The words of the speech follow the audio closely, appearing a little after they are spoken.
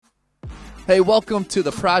Hey, welcome to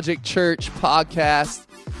the Project Church podcast.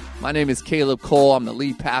 My name is Caleb Cole. I'm the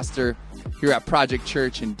lead pastor here at Project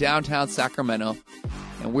Church in downtown Sacramento,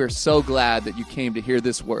 and we're so glad that you came to hear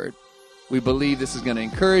this word. We believe this is going to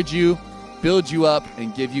encourage you, build you up,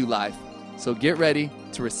 and give you life. So get ready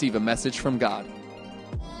to receive a message from God.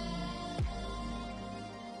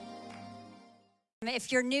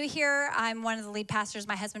 If you're new here, I'm one of the lead pastors.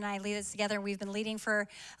 My husband and I lead this together. We've been leading for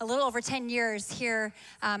a little over 10 years here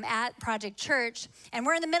at Project Church. And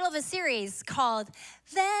we're in the middle of a series called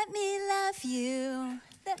Let Me Love You.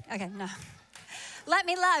 Let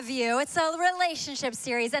Me Love You. It's a relationship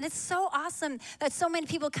series. And it's so awesome that so many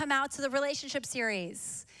people come out to the relationship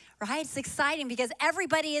series, right? It's exciting because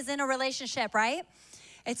everybody is in a relationship, right?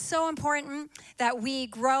 It's so important that we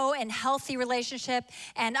grow in healthy relationship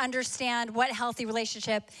and understand what healthy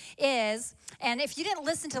relationship is. And if you didn't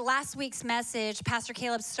listen to last week's message, Pastor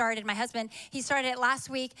Caleb started, my husband, he started it last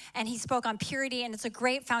week and he spoke on purity, and it's a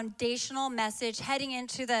great foundational message heading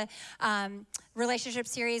into the relationship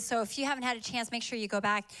series. So if you haven't had a chance, make sure you go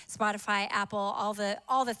back, Spotify, Apple, all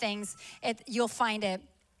the things, you'll find it.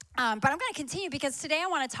 But I'm going to continue because today I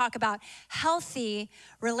want to talk about healthy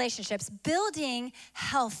relationships, building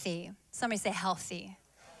healthy. Somebody say healthy.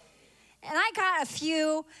 And I got a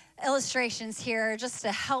few illustrations here just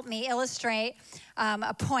to help me illustrate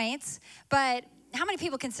a point. But how many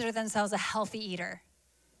people consider themselves a healthy eater?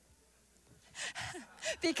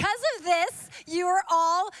 Because of this, you were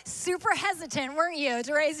all super hesitant, weren't you,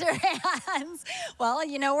 to raise your hands? Well,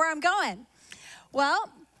 you know where I'm going. Well,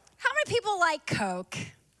 how many people like Coke?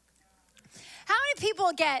 How many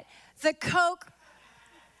people get the Coke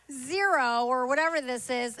Zero or whatever this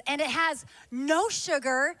is, and it has no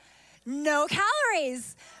sugar, no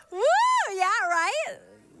calories? Woo, yeah, right?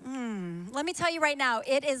 Let me tell you right now,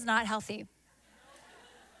 it is not healthy.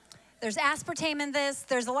 There's aspartame in this.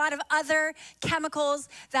 There's a lot of other chemicals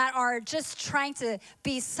that are just trying to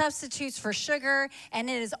be substitutes for sugar, and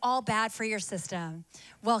it is all bad for your system.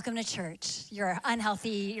 Welcome to church. You're an unhealthy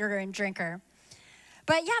eater and drinker.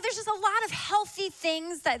 But yeah, there's just a lot of healthy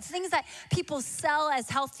things that people sell as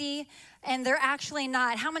healthy, and they're actually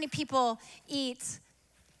not. How many people eat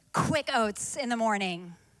quick oats in the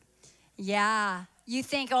morning? Yeah, you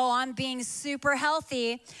think, oh, I'm being super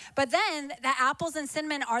healthy. But then the apples and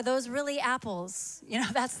cinnamon, are those really apples? You know,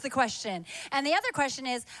 that's the question. And the other question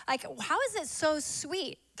is, like, how is it so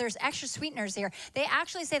sweet? There's extra sweeteners here. They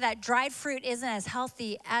actually say that dried fruit isn't as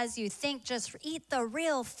healthy as you think. Just eat the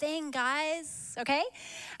real thing, guys, okay?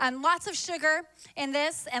 Lots of sugar in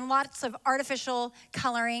this and lots of artificial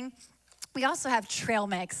coloring. We also have trail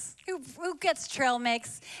mix. Who gets trail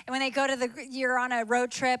mix? And when they go to you're on a road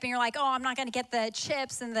trip and you're like, oh, I'm not gonna get the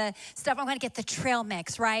chips and the stuff. I'm gonna get the trail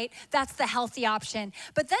mix, right? That's the healthy option.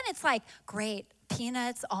 But then it's like, great,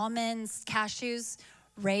 peanuts, almonds, cashews,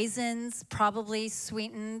 raisins, probably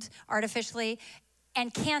sweetened artificially,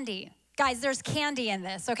 and candy. Guys, there's candy in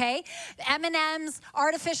this, okay? M&Ms,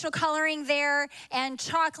 artificial coloring there, and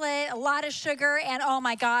chocolate, a lot of sugar, and oh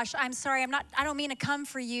my gosh, I'm sorry, I don't mean to come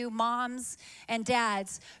for you moms and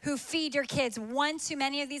dads who feed your kids one too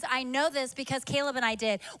many of these. I know this because Caleb and I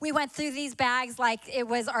did. We went through these bags like it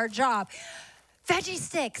was our job. Veggie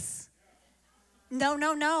sticks.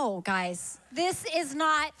 No, guys. This is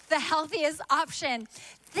not the healthiest option.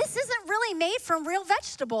 This isn't really made from real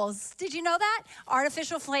vegetables. Did you know that?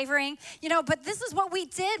 Artificial flavoring. But this is what we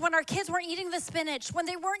did when our kids weren't eating the spinach, when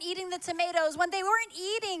they weren't eating the tomatoes, when they weren't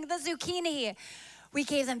eating the zucchini. We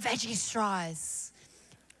gave them veggie straws.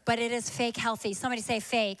 But it is fake healthy. Somebody say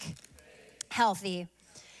fake healthy.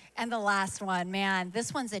 And the last one, man,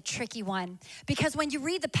 this one's a tricky one. Because when you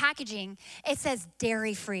read the packaging, it says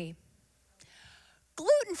dairy-free.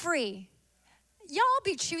 Gluten-free. Y'all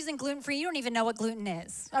be choosing gluten-free. You don't even know what gluten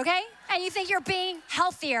is, okay? And you think you're being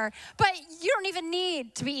healthier, but you don't even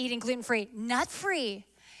need to be eating gluten-free. Nut-free.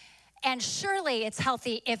 And surely it's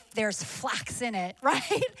healthy if there's flax in it,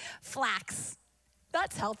 right? Flax.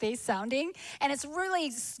 That's healthy sounding. And it's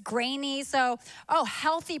really grainy. So,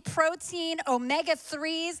 healthy protein,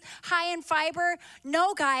 omega-3s, high in fiber.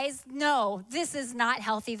 No, guys, no, this is not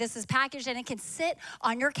healthy. This is packaged and it can sit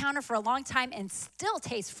on your counter for a long time and still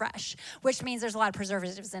taste fresh, which means there's a lot of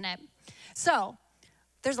preservatives in it. So,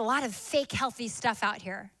 there's a lot of fake healthy stuff out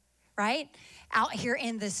here, right? Out here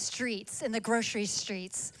in the streets, in the grocery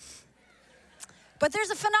streets. But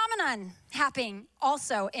there's a phenomenon happening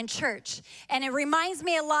also in church, and it reminds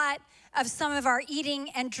me a lot of some of our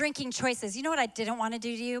eating and drinking choices. You know what I didn't want to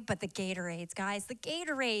do to you? But the Gatorades, guys, the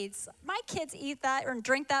Gatorades. My kids eat that or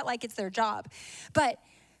drink that like it's their job. But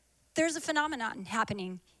there's a phenomenon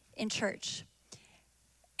happening in church.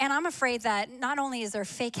 And I'm afraid that not only is there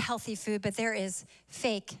fake healthy food, but there is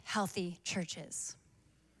fake healthy churches.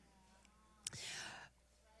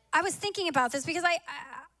 I was thinking about this because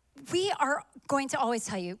we are going to always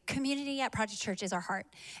tell you, community at Project Church is our heart.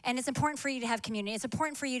 And it's important for you to have community. It's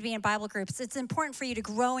important for you to be in Bible groups. It's important for you to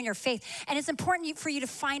grow in your faith. And it's important for you to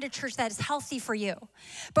find a church that is healthy for you.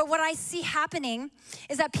 But what I see happening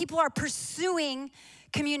is that people are pursuing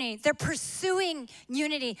community. They're pursuing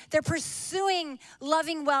unity. They're pursuing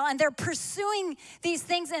loving well, and they're pursuing these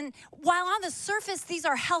things. And while on the surface, these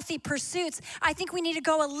are healthy pursuits, I think we need to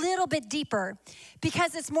go a little bit deeper,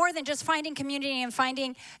 because it's more than just finding community and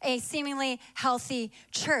finding a seemingly healthy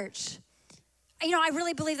church. You know, I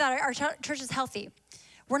really believe that our church is healthy.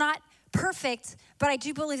 We're not perfect, but I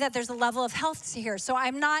do believe that there's a level of health to here. So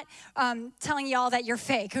I'm not telling y'all that you're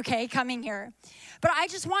fake, okay, coming here. But I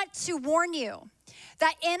just want to warn you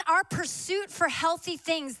that in our pursuit for healthy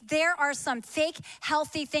things, there are some fake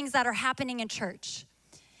healthy things that are happening in church.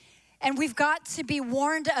 And we've got to be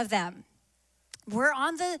warned of them. We're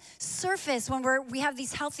on the surface when we have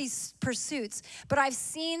these healthy pursuits, but I've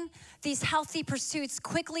seen these healthy pursuits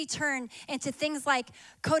quickly turn into things like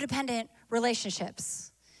codependent relationships.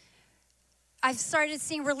 I've started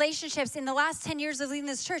seeing relationships in the last 10 years of leading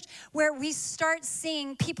this church where we start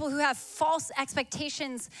seeing people who have false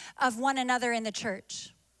expectations of one another in the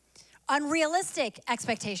church, unrealistic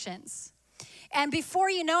expectations. And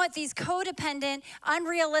before you know it, these codependent,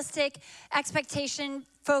 unrealistic,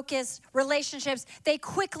 expectation-focused relationships, they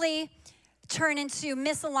quickly turn into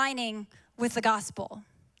misaligning with the gospel.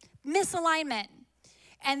 Misalignment.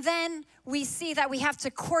 And then we see that we have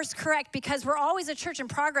to course correct, because we're always a church in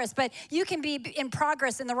progress, but you can be in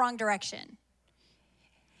progress in the wrong direction.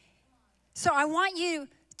 So I want you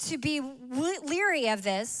to be leery of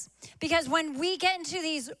this, because when we get into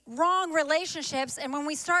these wrong relationships and when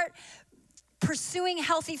we start pursuing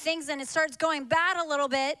healthy things and it starts going bad a little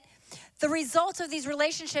bit, the result of these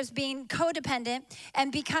relationships being codependent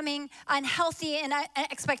and becoming unhealthy in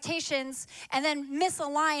expectations and then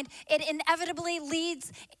misaligned, it inevitably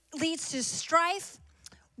leads to strife,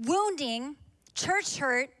 wounding, church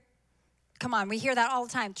hurt. Come on, we hear that all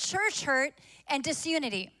the time. Church hurt and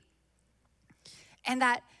disunity. And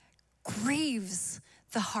that grieves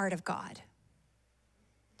the heart of God.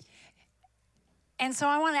 And so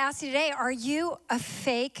I want to ask you today, are you a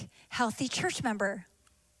fake, healthy church member?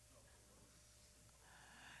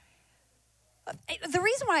 The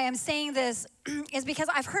reason why I'm saying this is because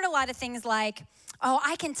I've heard a lot of things like, oh,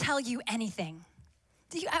 I can tell you anything.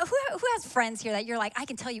 Who has friends here that you're like, I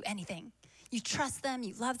can tell you anything? You trust them,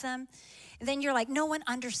 you love them. And then you're like, no one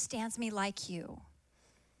understands me like you.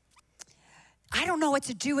 I don't know what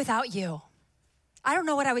to do without you. I don't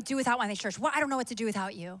know what I would do without my church. I don't know what to do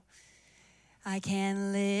without you. I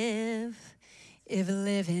can't live if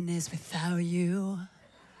living is without you.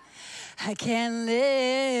 I can't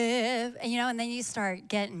live. And and then you start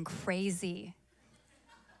getting crazy.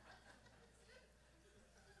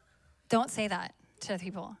 Don't say that to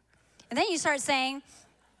people. And then you start saying,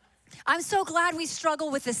 I'm so glad we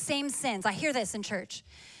struggle with the same sins. I hear this in church.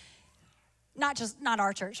 Not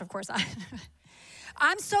our church, of course.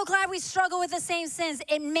 I'm so glad we struggle with the same sins.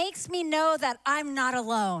 It makes me know that I'm not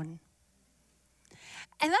alone.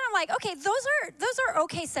 And then I'm like, okay, those are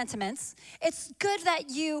okay sentiments. It's good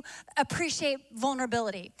that you appreciate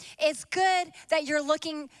vulnerability. It's good that you're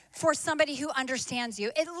looking for somebody who understands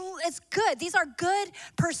you. It's good. These are good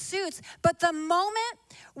pursuits. But the moment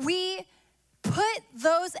we put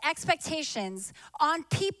those expectations on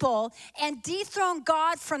people and dethrone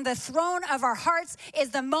God from the throne of our hearts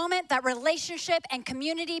is the moment that relationship and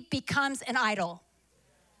community becomes an idol.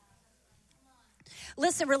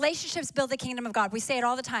 Listen, relationships build the kingdom of God. We say it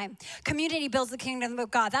all the time. Community builds the kingdom of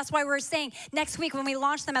God. That's why we're saying next week when we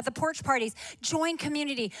launch them at the porch parties, join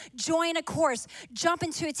community, join a course, jump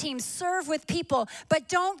into a team, serve with people, but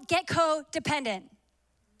don't get codependent.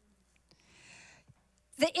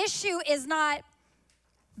 The issue is not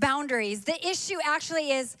boundaries. The issue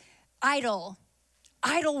actually is idol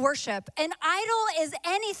worship. An idol is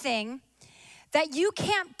anything that you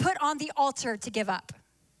can't put on the altar to give up.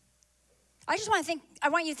 I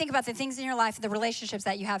want you to think about the things in your life, the relationships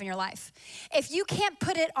that you have in your life. If you can't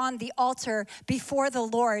put it on the altar before the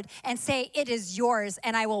Lord and say, it is yours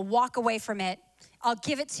and I will walk away from it, I'll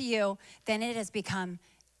give it to you, then it has become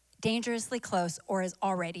dangerously close or is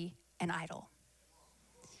already an idol.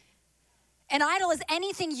 An idol is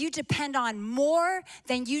anything you depend on more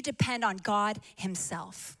than you depend on God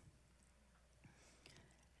himself.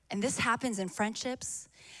 And this happens in friendships.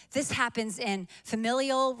 This happens in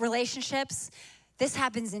familial relationships. This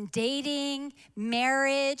happens in dating,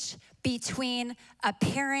 marriage, between a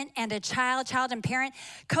parent and a child, child and parent.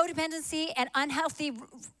 Codependency and unhealthy,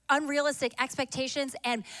 unrealistic expectations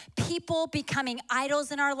and people becoming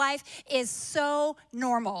idols in our life is so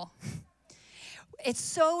normal. It's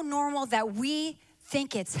so normal that we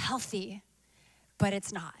think it's healthy, but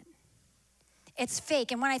it's not. It's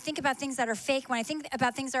fake. And when I think about things that are fake, when I think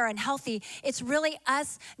about things that are unhealthy, it's really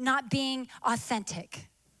us not being authentic.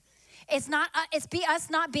 It's us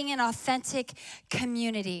not being an authentic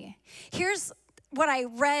community. Here's what I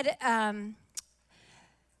read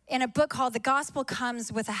in a book called The Gospel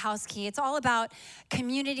Comes with a House Key. It's all about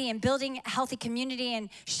community and building a healthy community and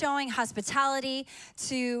showing hospitality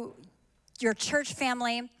to your church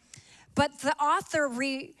family. But the author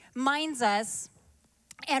reminds us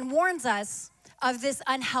and warns us of this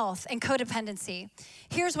unhealth and codependency.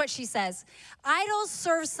 Here's what she says. Idols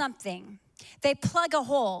serve something. They plug a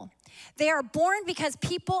hole. They are born because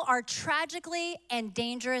people are tragically and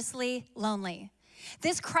dangerously lonely.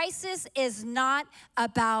 This crisis is not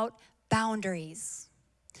about boundaries.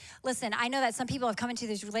 Listen, I know that some people have come into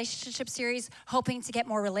this relationship series hoping to get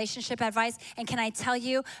more relationship advice. And can I tell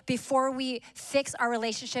you, before we fix our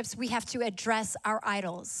relationships, we have to address our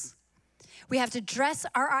idols. We have to address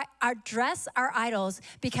our idols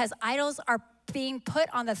because idols are being put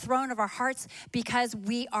on the throne of our hearts because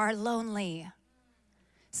we are lonely.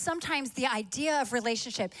 Sometimes the idea of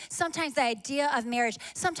relationship, sometimes the idea of marriage,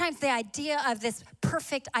 sometimes the idea of this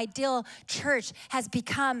perfect, ideal church has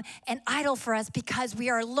become an idol for us because we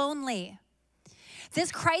are lonely.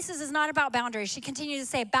 This crisis is not about boundaries. She continues to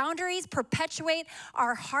say, boundaries perpetuate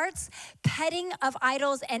our hearts' petting of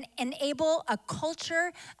idols and enable a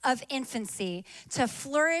culture of infancy to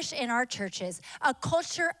flourish in our churches, a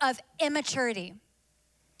culture of immaturity.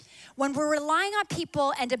 When we're relying on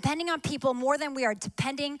people and depending on people more than we are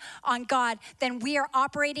depending on God, then we are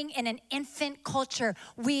operating in an infant culture.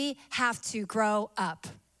 We have to grow up.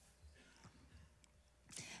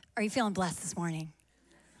 Are you feeling blessed this morning?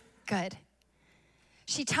 Good.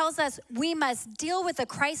 She tells us we must deal with the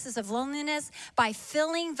crisis of loneliness by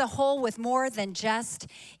filling the hole with more than just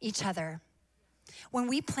each other. When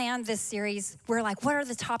we planned this series, we're like, what are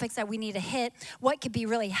the topics that we need to hit? What could be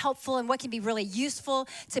really helpful and what can be really useful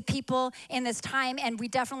to people in this time? And we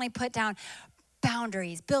definitely put down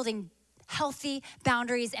boundaries, building healthy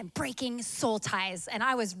boundaries and breaking soul ties. And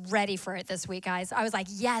I was ready for it this week, guys. I was like,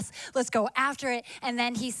 yes, let's go after it. And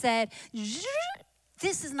then he said,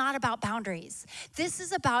 this is not about boundaries. This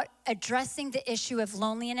is about addressing the issue of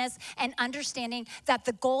loneliness and understanding that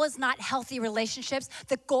the goal is not healthy relationships.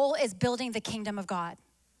 The goal is building the kingdom of God.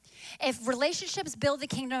 If relationships build the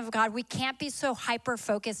kingdom of God, we can't be so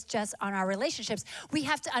hyper-focused just on our relationships. We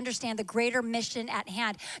have to understand the greater mission at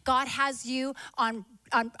hand. God has you on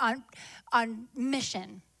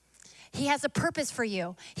mission. He has a purpose for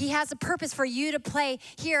you. He has a purpose for you to play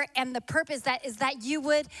here, and the purpose is that you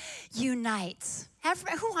would unite.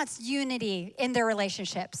 Who wants unity in their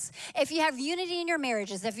relationships? If you have unity in your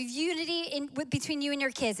marriages, if you have unity between you and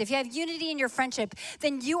your kids, if you have unity in your friendship,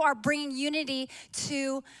 then you are bringing unity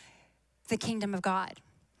to the kingdom of God.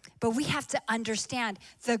 But we have to understand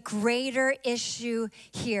the greater issue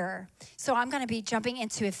here. So I'm going to be jumping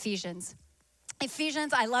into Ephesians.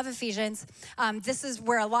 I love Ephesians. This is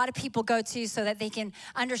where a lot of people go to so that they can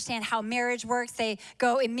understand how marriage works. They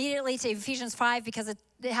go immediately to Ephesians 5 because it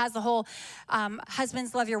has the whole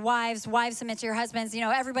husbands love your wives, wives submit to your husbands. You know,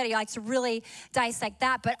 everybody likes to really dissect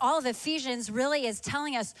that. But all of Ephesians really is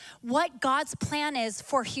telling us what God's plan is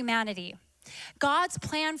for humanity. God's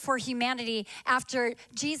plan for humanity after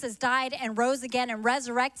Jesus died and rose again and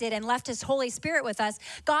resurrected and left his Holy Spirit with us,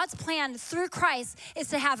 God's plan through Christ is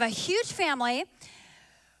to have a huge family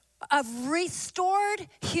of restored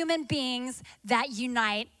human beings that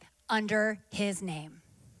unite under his name.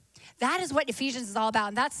 That is what Ephesians is all about,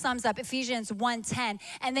 and that sums up Ephesians 1:10.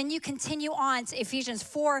 And then you continue on to Ephesians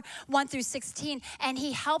 4:1-16, and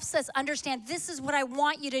he helps us understand this is what I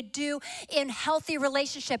want you to do in healthy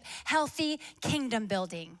relationship, healthy kingdom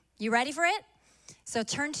building. You ready for it? So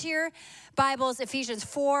turn to your Bibles, Ephesians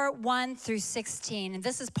 4:1-16. And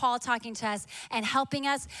this is Paul talking to us and helping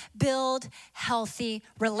us build healthy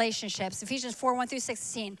relationships. Ephesians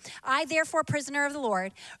 4:1-16. I, therefore, prisoner of the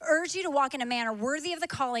Lord, urge you to walk in a manner worthy of the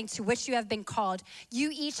calling to which you have been called. You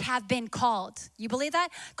each have been called. You believe that?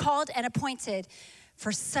 Called and appointed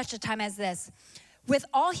for such a time as this. With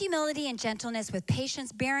all humility and gentleness, with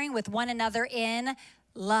patience, bearing with one another in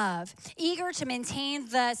love. Eager to maintain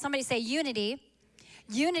somebody say unity.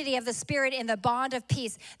 unity of the Spirit in the bond of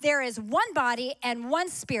peace. There is one body and one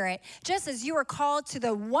Spirit, just as you are called to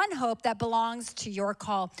the one hope that belongs to your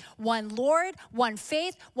call. One Lord, one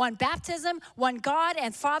faith, one baptism, one God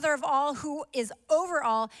and Father of all, who is over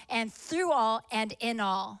all and through all and in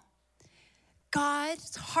all.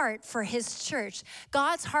 God's heart for his church,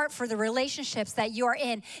 God's heart for the relationships that you are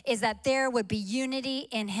in, is that there would be unity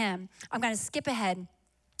in him. I'm going to skip ahead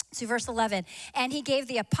to verse 11. And he gave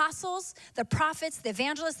the apostles, the prophets, the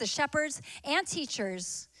evangelists, the shepherds, and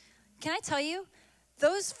teachers. Can I tell you,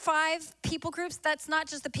 those 5 people groups, that's not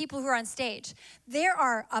just the people who are on stage. There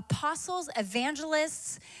are apostles,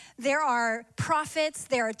 evangelists, there are prophets,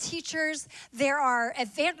 there are teachers, they're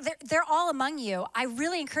all among you. I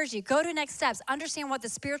really encourage you, go to Next Steps, understand what the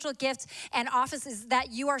spiritual gifts and offices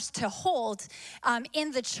that you are to hold in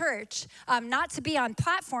the church, not to be on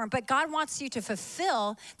platform, but God wants you to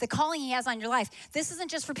fulfill the calling he has on your life. This isn't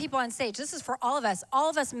just for people on stage, this is for all of us. All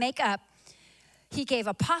of us make up. He gave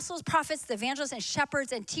apostles, prophets, evangelists, and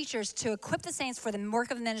shepherds and teachers to equip the saints for the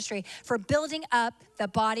work of the ministry, for building up the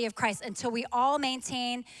body of Christ until we all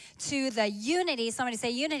maintain to the unity, somebody say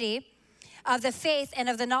unity, of the faith and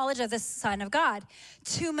of the knowledge of the Son of God.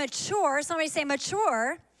 To mature, somebody say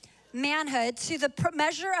mature, manhood, to the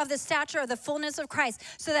measure of the stature of the fullness of Christ,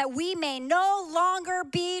 so that we may no longer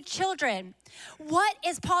be children. What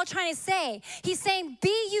is Paul trying to say? He's saying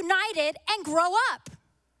be united and grow up.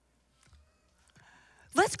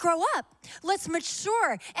 Let's grow up. Let's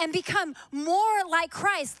mature and become more like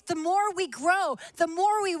Christ. The more we grow, the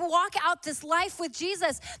more we walk out this life with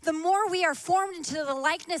Jesus, the more we are formed into the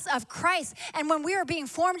likeness of Christ. And when we are being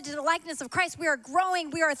formed into the likeness of Christ, we are growing,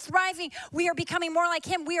 we are thriving, we are becoming more like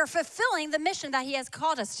him. We are fulfilling the mission that he has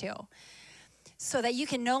called us to, so that you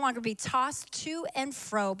can no longer be tossed to and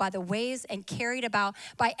fro by the waves and carried about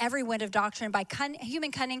by every wind of doctrine, by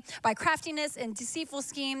human cunning, by craftiness and deceitful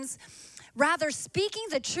schemes. Rather, speaking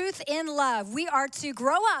the truth in love, we are to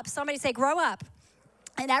grow up. Somebody say, grow up.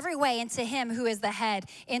 In every way into him who is the head,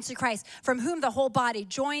 into Christ, from whom the whole body,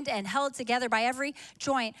 joined and held together by every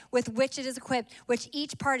joint with which it is equipped, which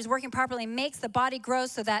each part is working properly, makes the body grow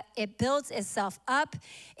so that it builds itself up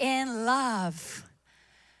in love.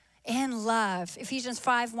 In love. Ephesians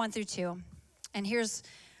 5, 1 through 2. And here's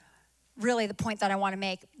really the point that I want to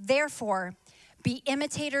make. Therefore, be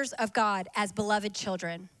imitators of God as beloved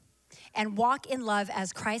children, and walk in love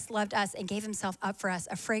as Christ loved us and gave himself up for us,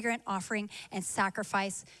 a fragrant offering and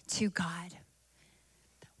sacrifice to God.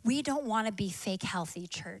 We don't want to be fake healthy,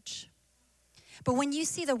 church. But when you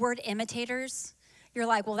see the word imitators, you're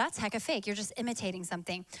like, well, that's hecka fake. You're just imitating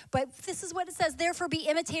something. But this is what it says. Therefore, be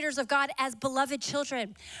imitators of God as beloved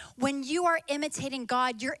children. When you are imitating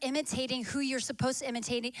God, you're imitating who you're supposed to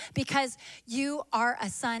imitate, because you are a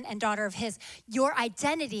son and daughter of his. Your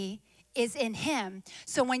identity is in him.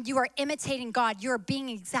 So when you are imitating God, you're being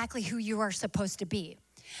exactly who you are supposed to be.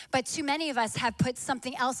 But too many of us have put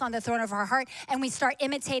something else on the throne of our heart, and we start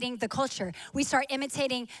imitating the culture. We start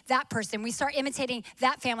imitating that person. We start imitating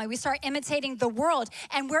that family. We start imitating the world,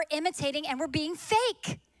 and we're imitating and we're being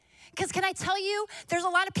fake. Because can I tell you, there's a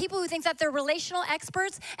lot of people who think that they're relational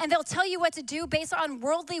experts, and they'll tell you what to do based on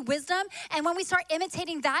worldly wisdom. And when we start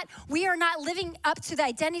imitating that, we are not living up to the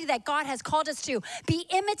identity that God has called us to. Be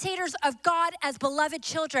imitators of God as beloved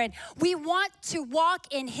children. We want to walk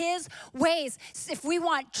in his ways. If we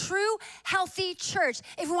want true, healthy church,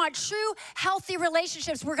 if we want true, healthy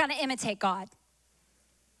relationships, we're going to imitate God.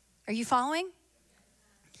 Are you following?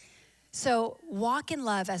 So walk in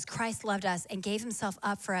love as Christ loved us and gave himself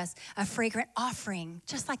up for us, a fragrant offering,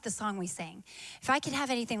 just like the song we sang. If I could have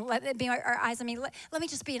anything, let it be our eyes on me. Let me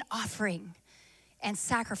just be an offering and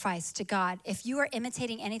sacrifice to God. If you are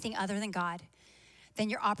imitating anything other than God, then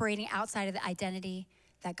you're operating outside of the identity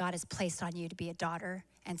that God has placed on you to be a daughter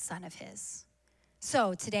and son of his.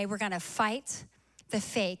 So today we're going to fight the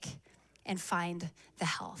fake and find the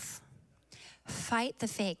health. Fight the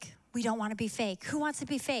fake. We don't want to be fake. Who wants to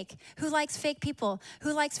be fake? Who likes fake people?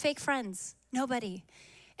 Who likes fake friends? Nobody.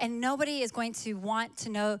 And nobody is going to want to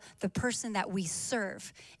know the person that we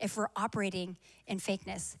serve if we're operating in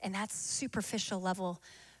fakeness. And that's superficial level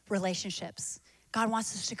relationships. God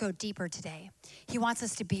wants us to go deeper today. He wants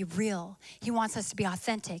us to be real. He wants us to be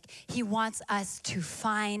authentic. He wants us to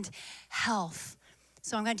find health.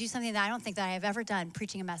 So I'm going to do something that I don't think that I have ever done,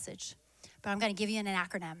 preaching a message. But I'm going to give you an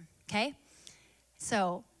acronym, okay?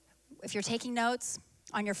 So if you're taking notes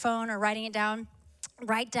on your phone or writing it down,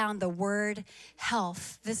 write down the word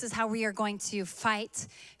health. This is how we are going to fight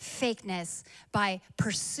fakeness, by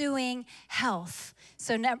pursuing health.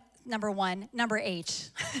 So number one, number H.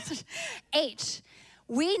 H,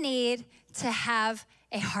 we need to have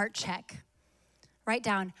a heart check, write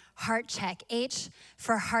down heart check. H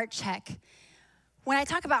for heart check. When I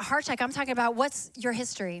talk about heart check, I'm talking about what's your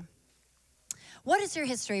history? What is your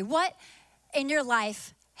history? What in your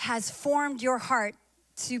life has formed your heart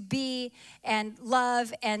to be and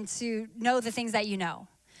love and to know the things that you know?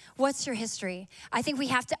 What's your history? I think we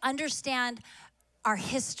have to understand our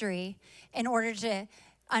history in order to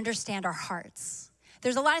understand our hearts.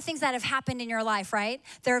 There's a lot of things that have happened in your life, right?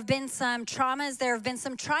 There have been some traumas, there have been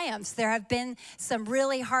some triumphs, there have been some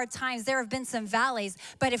really hard times, there have been some valleys.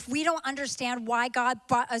 But if we don't understand why God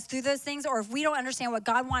brought us through those things, or if we don't understand what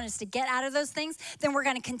God wanted us to get out of those things, then we're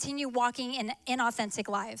going to continue walking in inauthentic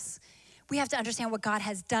lives. We have to understand what God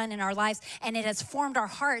has done in our lives, and it has formed our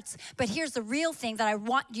hearts. But here's the real thing that I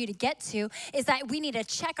want you to get to, is that we need to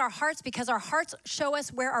check our hearts, because our hearts show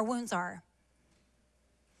us where our wounds are.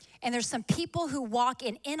 And there's some people who walk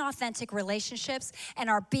in inauthentic relationships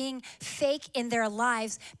and are being fake in their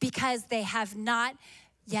lives because they have not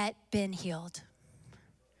yet been healed.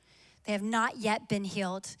 They have not yet been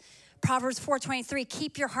healed. Proverbs 4:23,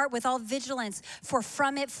 keep your heart with all vigilance, for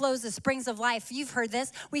from it flows the springs of life. You've heard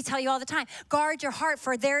this. We tell you all the time. Guard your heart,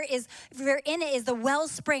 for therein it is the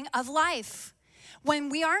wellspring of life. When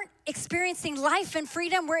we aren't experiencing life and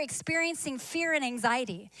freedom, we're experiencing fear and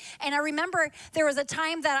anxiety. And I remember there was a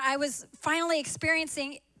time that I was finally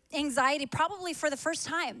experiencing anxiety, probably for the first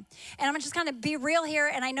time. And I'm just gonna be real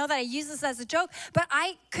here, and I know that I use this as a joke, but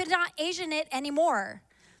I could not Asian it anymore.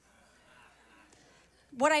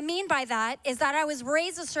 What I mean by that is that I was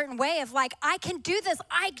raised a certain way of like, I can do this,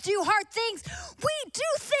 I do hard things, we do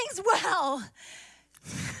things well.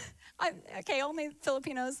 Okay, only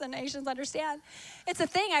Filipinos and Asians understand. It's a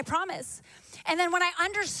thing, I promise. And then when I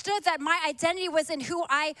understood that my identity was in who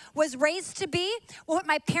I was raised to be, what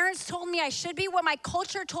my parents told me I should be, what my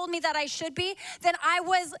culture told me that I should be, then I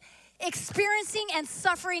was experiencing and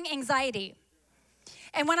suffering anxiety.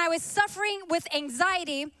 And when I was suffering with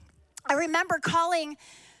anxiety, I remember calling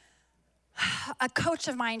a coach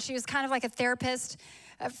of mine. She was kind of like a therapist.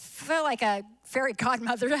 I feel like a fairy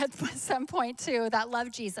godmother at some point too, that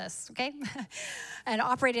loved Jesus, okay? And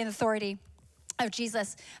operated in authority of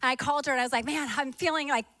Jesus. And I called her and I was like, man, I'm feeling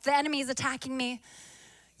like the enemy is attacking me.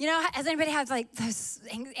 You know, has anybody had like those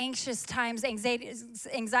anxious times,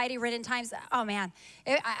 anxiety-ridden times? Oh man,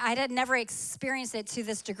 I had never experienced it to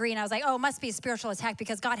this degree. And I was like, oh, it must be a spiritual attack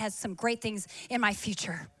because God has some great things in my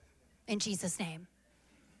future in Jesus' name.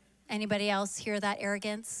 Anybody else hear that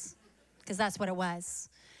arrogance? Because that's what it was.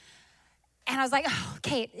 And I was like, oh,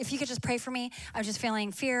 Kate, if you could just pray for me. I'm just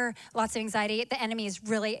feeling fear, lots of anxiety. The enemy is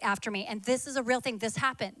really after me. And this is a real thing. This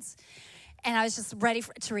happens. And I was just ready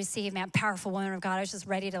to receive, man, powerful woman of God. I was just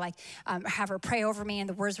ready to have her pray over me. And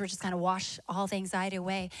the words were just kind of wash all the anxiety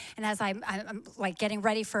away. And as I'm like getting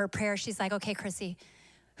ready for a prayer, she's like, okay, Chrissy,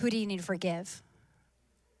 who do you need to forgive?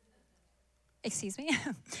 Excuse me?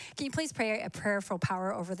 Can you please pray a prayerful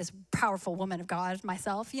power over this powerful woman of God,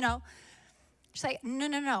 myself, you know? She's like,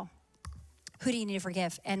 no. Who do you need to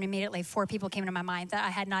forgive? And immediately 4 people came to my mind that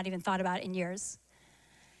I had not even thought about in years.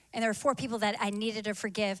 And there were 4 people that I needed to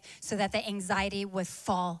forgive so that the anxiety would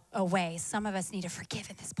fall away. Some of us need to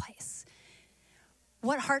forgive in this place.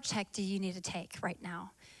 What heart check do you need to take right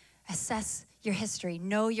now? Assess your history.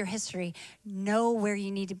 Know your history. Know where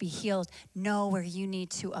you need to be healed. Know where you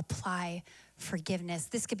need to apply forgiveness.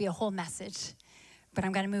 This could be a whole message, but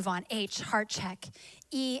I'm going to move on. H, heart check.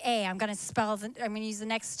 E-A, I'm going to use the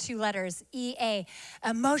next 2 letters. E-A,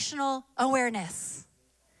 emotional awareness.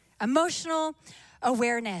 Emotional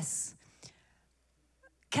awareness.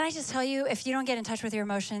 Can I just tell you, if you don't get in touch with your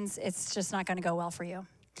emotions, it's just not going to go well for you.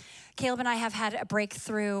 Caleb and I have had a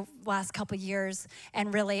breakthrough last couple years,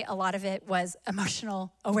 and really a lot of it was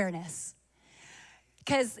emotional awareness.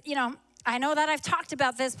 Because, I know that I've talked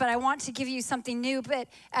about this, but I want to give you something new. But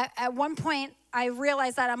at one point, I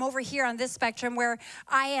realized that I'm over here on this spectrum where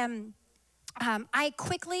I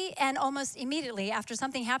quickly and almost immediately after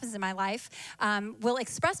something happens in my life will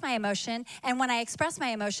express my emotion. And when I express my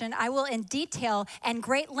emotion, I will in detail and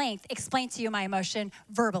great length explain to you my emotion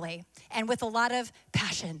verbally and with a lot of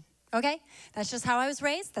passion, okay? That's just how I was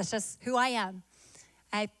raised. That's just who I am.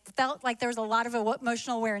 I felt like there was a lot of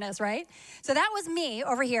emotional awareness, right? So that was me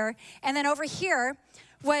over here. And then over here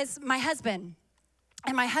was my husband.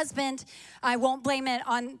 And my husband, I won't blame it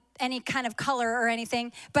on any kind of color or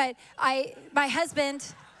anything, but my husband,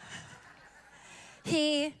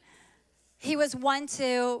 he was one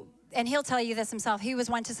to, and he'll tell you this himself, he was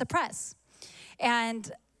one to suppress.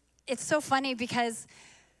 And it's so funny because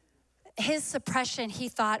his suppression, he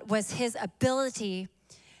thought, was his ability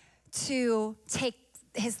to take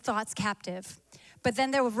his thoughts captive. But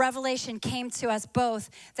then the revelation came to us both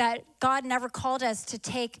that God never called us to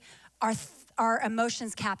take our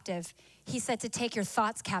emotions captive. He said to take your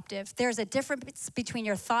thoughts captive. There's a difference between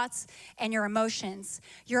your thoughts and your emotions.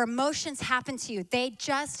 Your emotions happen to you. They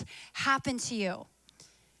just happen to you.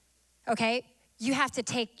 Okay? You have to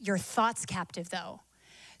take your thoughts captive though.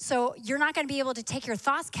 So you're not going to be able to take your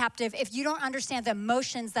thoughts captive if you don't understand the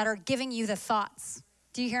emotions that are giving you the thoughts.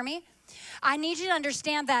 Do you hear me? I need you to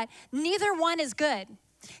understand that neither one is good.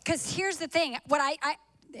 Because here's the thing.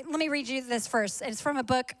 Let me read you this first. It's from a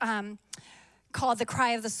book called The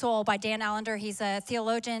Cry of the Soul by Dan Allender. He's a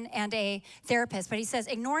theologian and a therapist. But he says,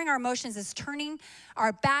 ignoring our emotions is turning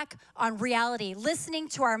our back on reality. Listening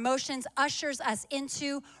to our emotions ushers us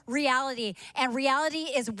into reality. And reality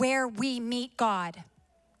is where we meet God.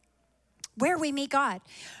 Where we meet God.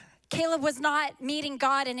 Caleb was not meeting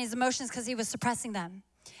God in his emotions because he was suppressing them.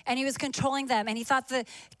 And he was controlling them. And he thought the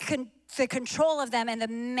control of them and the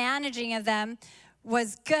managing of them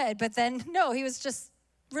was good. But then, no, he was just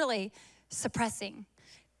really suppressing,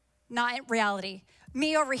 not reality.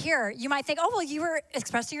 Me over here, you might think, oh, well, you were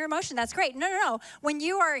expressing your emotion. That's great. No, no, no. When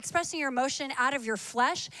you are expressing your emotion out of your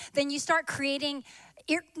flesh, then you start creating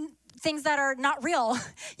things that are not real.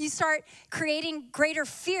 You start creating greater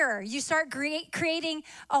fear. You start creating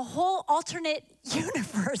a whole alternate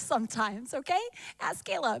universe sometimes, okay? Ask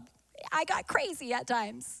Caleb. I got crazy at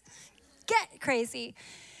times. Get crazy.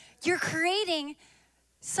 You're creating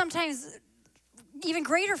sometimes even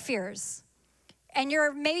greater fears. And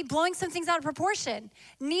you're maybe blowing some things out of proportion.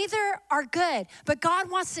 Neither are good, but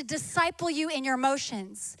God wants to disciple you in your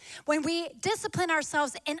emotions. When we discipline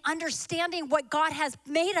ourselves in understanding what God has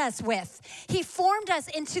made us with, He formed us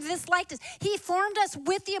into this likeness. He formed us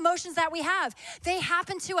with the emotions that we have. They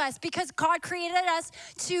happen to us because God created us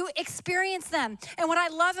to experience them. And what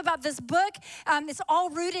I love about this book, it's all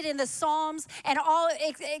rooted in the Psalms and all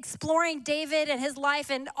exploring David and his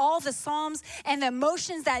life and all the Psalms and the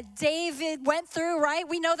emotions that David went through. Right?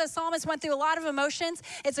 We know the psalmist went through a lot of emotions.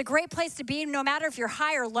 It's a great place to be, no matter if you're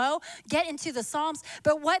high or low. Get into the Psalms.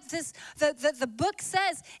 But what the book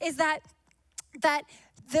says is that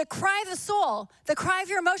the cry of the soul, the cry of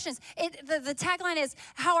your emotions, the tagline is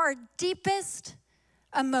how our deepest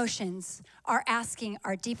emotions are asking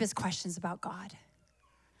our deepest questions about God.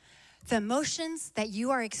 The emotions that you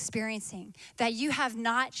are experiencing, that you have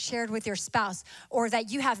not shared with your spouse, or that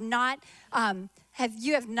you have not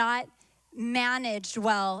managed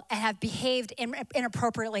well and have behaved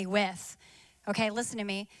inappropriately with. Okay, listen to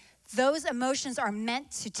me. Those emotions are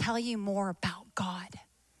meant to tell you more about God.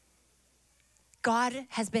 God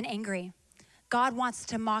has been angry. God wants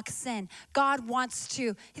to mock sin.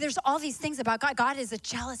 There's all these things about God. God is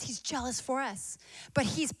he's jealous for us. But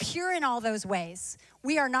he's pure in all those ways.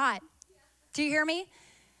 We are not. Do you hear me?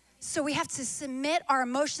 So we have to submit our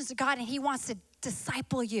emotions to God, and he wants to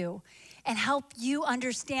disciple you and help you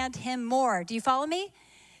understand him more. Do you follow me?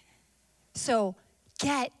 So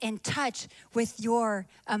get in touch with your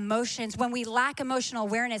emotions. When we lack emotional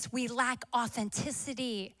awareness, we lack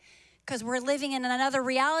authenticity because we're living in another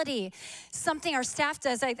reality. Something our staff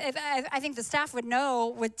does, I think the staff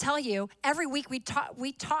would tell you, every week we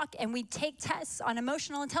talk and we take tests on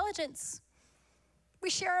emotional intelligence.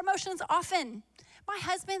 We share our emotions often. My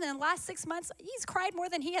husband in the last 6 months, he's cried more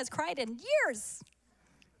than he has cried in years.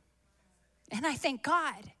 And I thank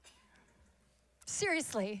God.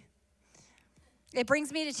 Seriously. It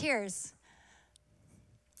brings me to tears.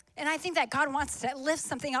 And I think that God wants to lift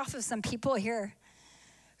something off of some people here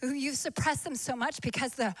who you've suppressed them so much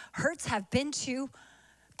because the hurts have been too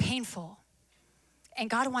painful. And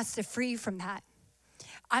God wants to free you from that.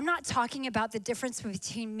 I'm not talking about the difference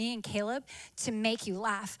between me and Caleb to make you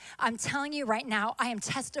laugh. I'm telling you right now, I am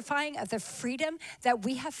testifying of the freedom that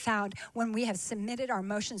we have found when we have submitted our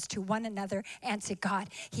emotions to one another and to God.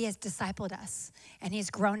 He has discipled us and he has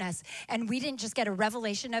grown us. And we didn't just get a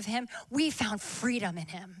revelation of him, we found freedom in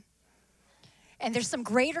him. And there's some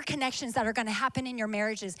greater connections that are going to happen in your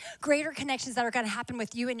marriages, greater connections that are going to happen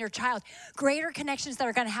with you and your child, greater connections that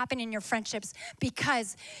are going to happen in your friendships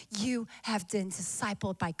because you have been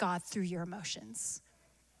discipled by God through your emotions.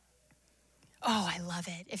 Oh, I love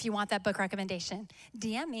it. If you want that book recommendation,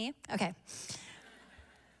 DM me. Okay.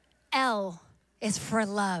 L is for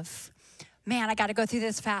love. Man, I got to go through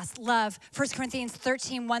this fast. Love, 1 Corinthians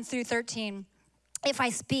 13, 1 through 13. If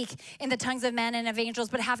I speak in the tongues of men and of angels,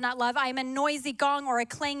 but have not love, I am a noisy gong or a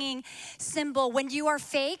clanging cymbal. When you are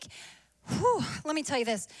fake, let me tell you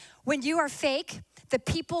this. When you are fake, the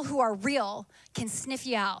people who are real can sniff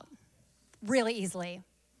you out really easily.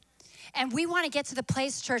 And we want to get to the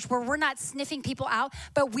place, church, where we're not sniffing people out,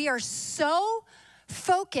 but we are so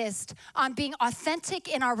focused on being authentic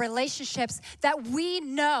in our relationships that we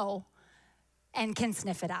know and can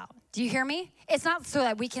sniff it out. Do you hear me? It's not so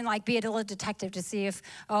that we can like be a little detective to see if,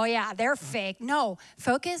 oh yeah, they're fake. No,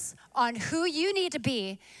 focus on who you need to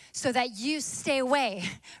be so that you stay away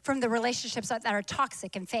from the relationships that are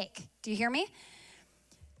toxic and fake. Do you hear me?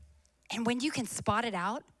 And when you can spot it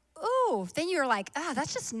out, ooh, then you're like,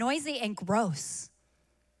 that's just noisy and gross,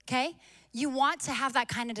 okay? You want to have that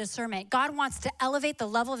kind of discernment. God wants to elevate the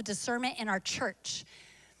level of discernment in our church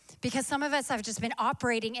because some of us have just been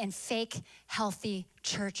operating in fake, healthy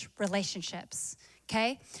church relationships,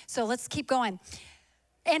 okay? So let's keep going.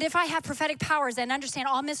 And if I have prophetic powers and understand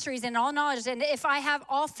all mysteries and all knowledge, and if I have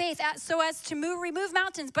all faith so as to remove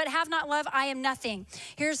mountains, but have not love, I am nothing.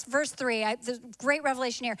 Here's verse 3, the great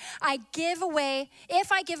revelation here.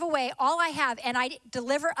 If I give away all I have and I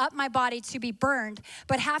deliver up my body to be burned,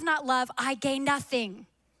 but have not love, I gain nothing.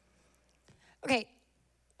 Okay,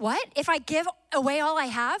 what? If I give away all I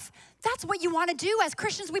have? That's what you want to do as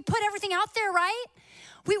Christians. We put everything out there, right?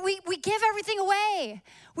 We give everything away.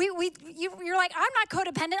 You're like, I'm not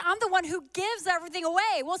codependent. I'm the one who gives everything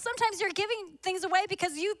away. Well, sometimes you're giving things away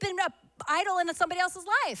because you've been an idol in somebody else's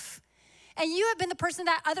life. And you have been the person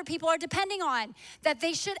that other people are depending on, that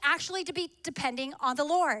they should actually be depending on the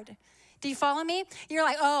Lord. Do you follow me? You're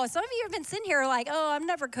like, oh, some of you have been sitting here like, oh, I'm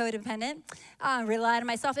never codependent. I rely on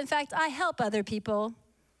myself. In fact, I help other people.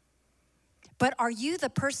 But are you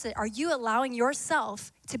allowing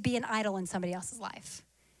yourself to be an idol in somebody else's life?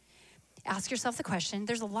 Ask yourself the question.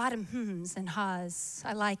 There's a lot of hmms and ha's.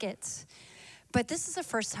 I like it. But this is the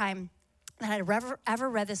first time that I'd ever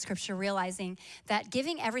read this scripture realizing that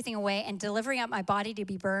giving everything away and delivering up my body to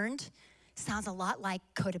be burned sounds a lot like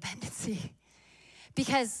codependency.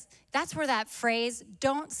 Because that's where that phrase,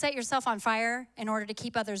 don't set yourself on fire in order to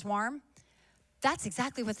keep others warm, that's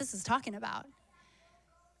exactly what this is talking about.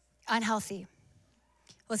 Unhealthy.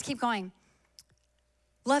 Let's keep going.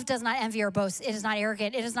 Love does not envy or boast. It is not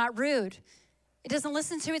arrogant. It is not rude. It doesn't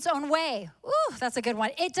listen to its own way. Ooh, that's a good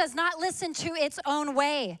one. It does not listen to its own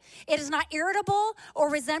way. It is not irritable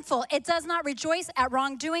or resentful. It does not rejoice at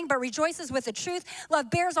wrongdoing, but rejoices with the truth.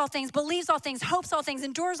 Love bears all things, believes all things, hopes all things,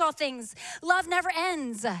 endures all things. Love never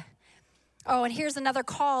ends. Oh, and here's another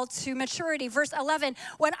call to maturity. Verse 11,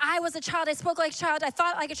 when I was a child, I spoke like a child, I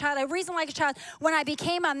thought like a child, I reasoned like a child. When I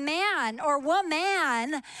became a man or woman,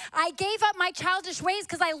 I gave up my childish ways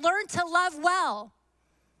because I learned to love well.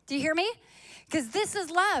 Do you hear me? Because this is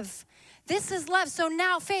love. This is love. So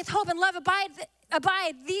now faith, hope, and love abide,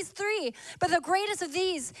 these three. But the greatest of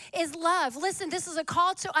these is love. Listen, this is a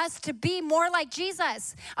call to us to be more like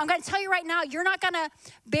Jesus. I'm going to tell you right now, you're not going to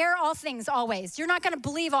bear all things always. You're not going to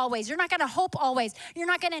believe always. You're not going to hope always. You're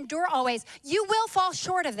not going to endure always. You will fall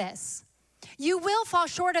short of this. You will fall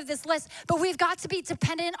short of this list, but we've got to be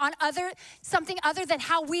dependent on something other than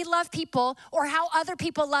how we love people or how other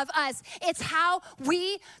people love us. It's how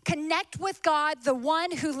we connect with God, the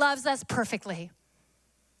one who loves us perfectly.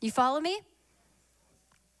 You follow me?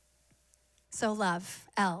 So love,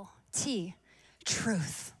 L-T,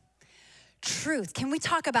 truth. Truth. Can we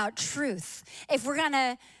talk about truth? If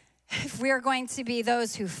we are going to be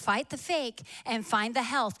those who fight the fake and find the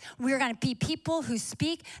health, we're going to be people who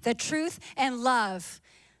speak the truth and love.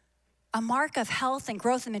 A mark of health and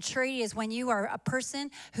growth and maturity is when you are a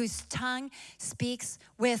person whose tongue speaks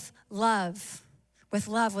with love. With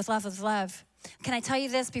love, with love, with love. Can I tell you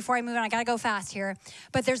this before I move on? I gotta go fast here.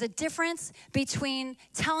 But there's a difference between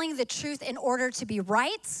telling the truth in order to be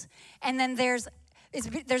right, and then there's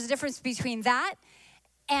a difference between that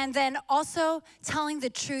and then also telling the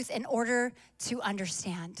truth in order to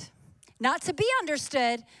understand. Not to be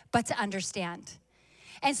understood, but to understand.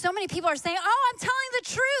 And so many people are saying, oh, I'm telling the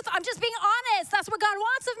truth. I'm just being honest. That's what God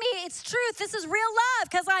wants of me. It's truth. This is real love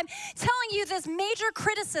because I'm telling you this major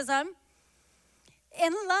criticism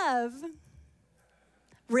in love.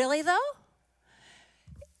 Really though?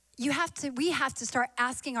 We have to start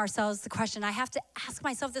asking ourselves the question. I have to ask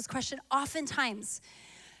myself this question oftentimes.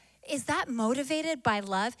 Is that motivated by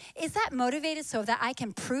love? Is that motivated so that I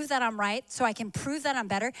can prove that I'm right, so I can prove that I'm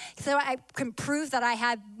better, so I can prove that I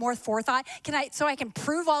had more forethought, so I can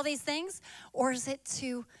prove all these things? Or is it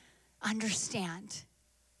to understand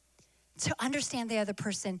the other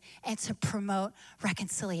person and to promote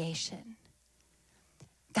reconciliation?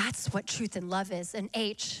 That's what truth and love is. And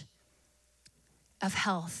H of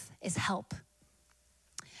health is help.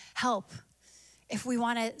 Help. If we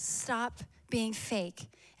want to stop being fake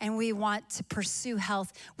and we want to pursue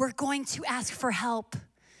health, we're going to ask for help.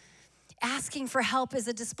 Asking for help is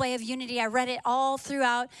a display of unity. I read it all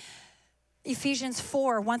throughout Ephesians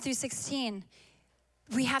 4, 1 through 16.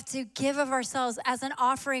 We have to give of ourselves as an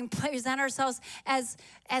offering, present ourselves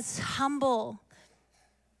as humble.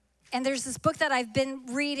 And there's this book that I've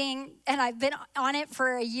been reading, and I've been on it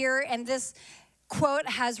for a year, and this quote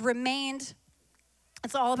has remained.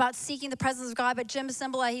 It's all about seeking the presence of God. But Jim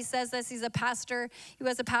Cymbala, he says this, he's a pastor. He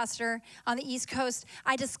was a pastor on the East Coast.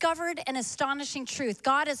 I discovered an astonishing truth.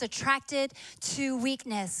 God is attracted to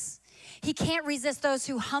weakness. He can't resist those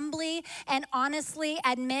who humbly and honestly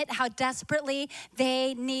admit how desperately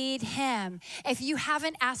they need him. If you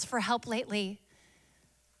haven't asked for help lately,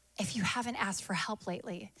 if you haven't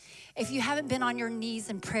been on your knees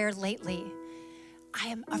in prayer lately, I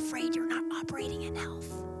am afraid you're not operating in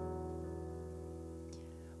health.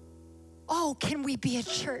 Oh, can we be a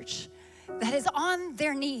church that is on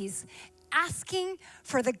their knees asking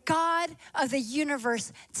for the God of the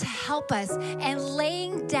universe to help us and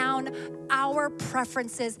laying down our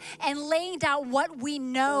preferences and laying down what we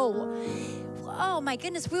know? Oh my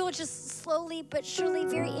goodness, we will just slowly but surely,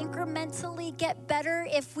 very incrementally get better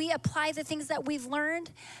if we apply the things that we've learned.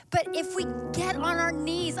 But if we get on our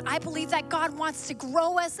knees, I believe that God wants to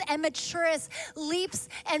grow us and mature us leaps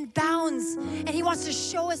and bounds. And he wants to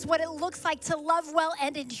show us what it looks like to love well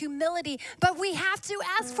and in humility. But we have to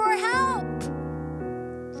ask for help.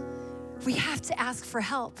 We have to ask for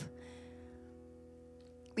help.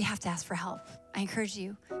 We have to ask for help. I encourage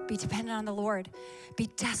you, be dependent on the Lord. Be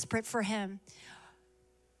desperate for him.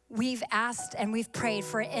 We've asked and we've prayed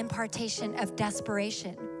for an impartation of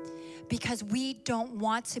desperation because we don't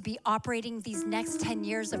want to be operating these next 10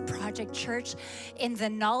 years of Project Church in the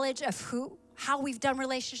knowledge of how we've done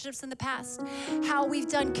relationships in the past, how we've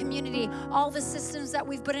done community, all the systems that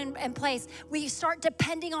we've put in place. We start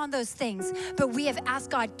depending on those things, but we have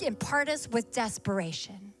asked God, impart us with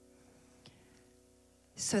desperation,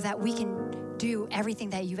 so that we can do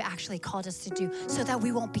everything that you've actually called us to do, so that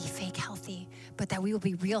we won't be fake healthy, but that we will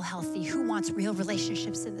be real healthy. Who wants real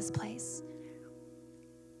relationships in this place?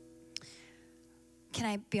 Can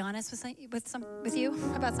I be honest with you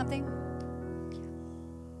about something?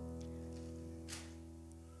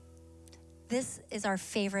 This is our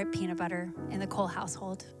favorite peanut butter in the Cole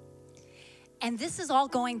household. And this is all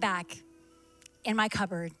going back in my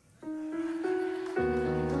cupboard.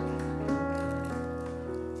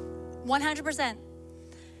 100%.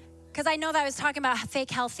 Because I know that I was talking about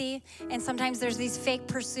fake healthy, and sometimes there's these fake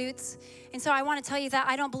pursuits. And so I want to tell you that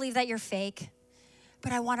I don't believe that you're fake,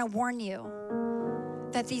 but I want to warn you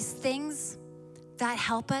that these things that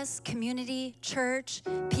help us, community, church,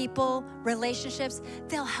 people, relationships,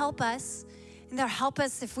 they'll help us. And they'll help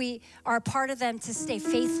us if we are a part of them to stay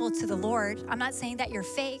faithful to the Lord. I'm not saying that you're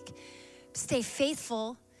fake. Stay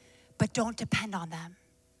faithful, but don't depend on them.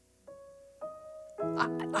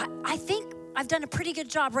 I think I've done a pretty good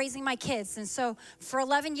job raising my kids. And so for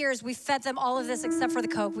 11 years, we've fed them all of this except for the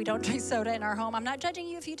Coke. We don't drink soda in our home. I'm not judging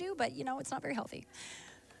you if you do, but it's not very healthy.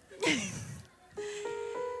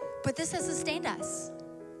 But this has sustained us.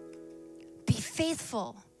 Be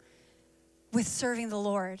faithful with serving the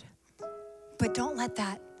Lord. But don't let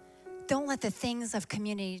the things of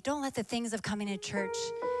community, don't let the things of coming to church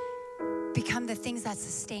become the things that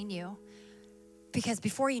sustain you. Because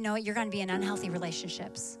before you know it, you're going to be in unhealthy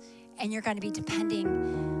relationships, and you're going to be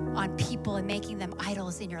depending on people and making them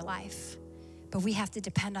idols in your life. But we have to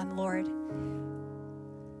depend on the Lord.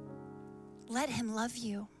 Let him love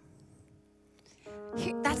you.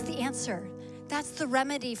 That's the answer. That's the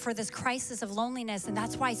remedy for this crisis of loneliness. And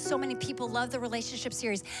that's why so many people love the relationship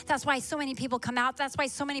series. That's why so many people come out. That's why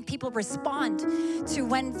so many people respond to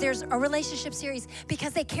when there's a relationship series,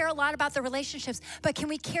 because they care a lot about the relationships. But can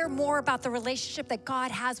we care more about the relationship that God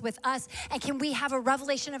has with us? And can we have a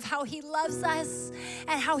revelation of how he loves us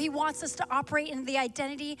and how he wants us to operate in the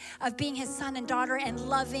identity of being his son and daughter and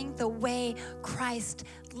loving the way Christ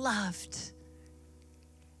loved?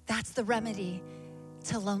 That's the remedy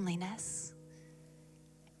to loneliness.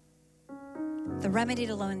 The remedy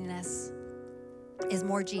to loneliness is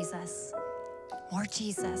more Jesus. More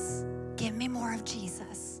Jesus. Give me more of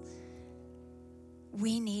Jesus.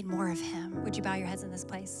 We need more of him. Would you bow your heads in this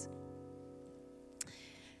place?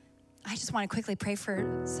 I just want to quickly pray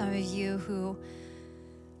for some of you who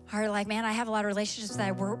are like, man, I have a lot of relationships that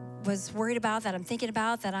I was worried about, that I'm thinking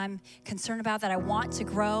about, that I'm concerned about, that I want to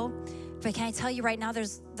grow. But can I tell you right now,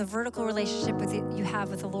 there's the vertical relationship you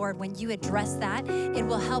have with the Lord. When you address that, it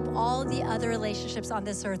will help all the other relationships on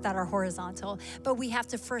this earth that are horizontal. But we have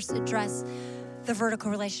to first address the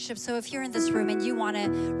vertical relationship. So if you're in this room and you want to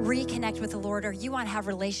reconnect with the Lord, or you want to have a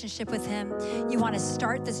relationship with him, you want to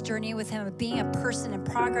start this journey with him of being a person in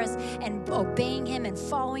progress and obeying him and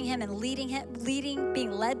following him and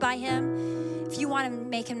being led by him. if you want to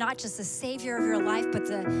make him not just the savior of your life, but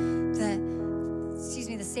the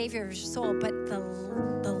savior of your soul, but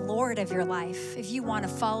the Lord of your life. If you want to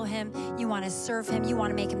follow him, you want to serve him, you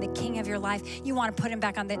want to make him the king of your life, you want to put him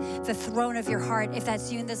back on the throne of your heart. If that's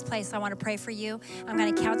you in this place, I want to pray for you. I'm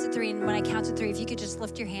going to count to 3, and when I count to 3, if you could just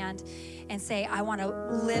lift your hand and say, I want to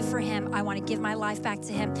live for him. I want to give my life back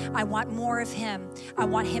to him. I want more of him. I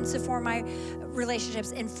want him to form my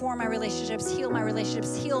relationships, inform my relationships, heal my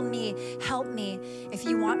relationships, heal me, help me. If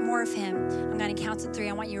you want more of him, I'm going to count to 3.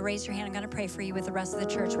 I want you to raise your hand. I'm going to pray for you with the rest of the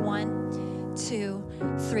church. 1, 2,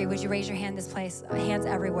 3. Would you raise your hand this place? Hands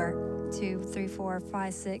everywhere. 2, 3, 4,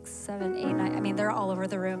 5, 6, 7, 8, 9. I mean, they're all over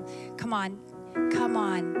the room. Come on. Come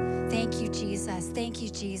on. Thank you, Jesus. Thank you,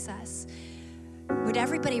 Jesus. Would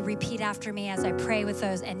everybody repeat after me as I pray with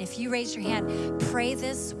those? And if you raise your hand, pray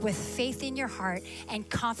this with faith in your heart and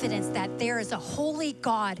confidence that there is a holy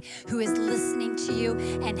God who is listening to you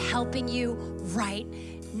and helping you right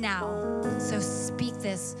now. So speak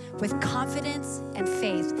this with confidence and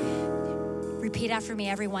faith. Repeat after me,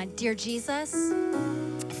 everyone. Dear Jesus,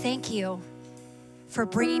 thank you for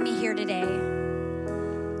bringing me here today.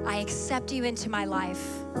 I accept you into my life.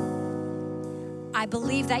 I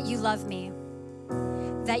believe that you love me,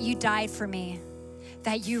 that you died for me,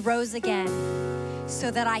 that you rose again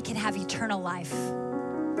so that I can have eternal life.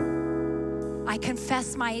 I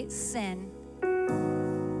confess my sin.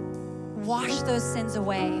 Wash those sins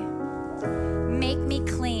away. Make me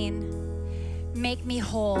clean. Make me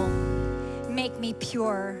whole. Make me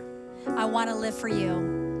pure. I want to live for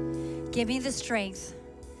you. Give me the strength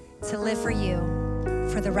to live for you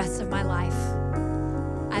for the rest of my life.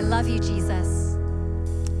 I love you, Jesus.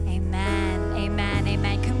 Amen, amen,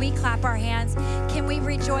 amen. Can we clap our hands? Can we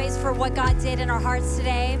rejoice for what God did in our hearts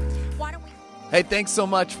today? Why don't we? Hey, thanks so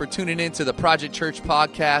much for tuning in to the Project Church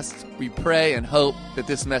podcast. We pray and hope that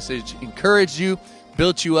this message encouraged you,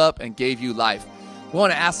 built you up, and gave you life. We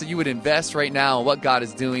want to ask that you would invest right now in what God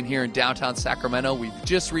is doing here in downtown Sacramento. We've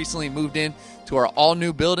just recently moved in to our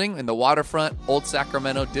all-new building in the waterfront, Old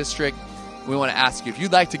Sacramento District. We want to ask you, if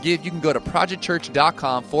you'd like to give, you can go to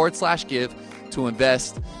projectchurch.com/give to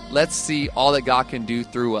invest. Let's see all that God can do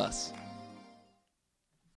through us.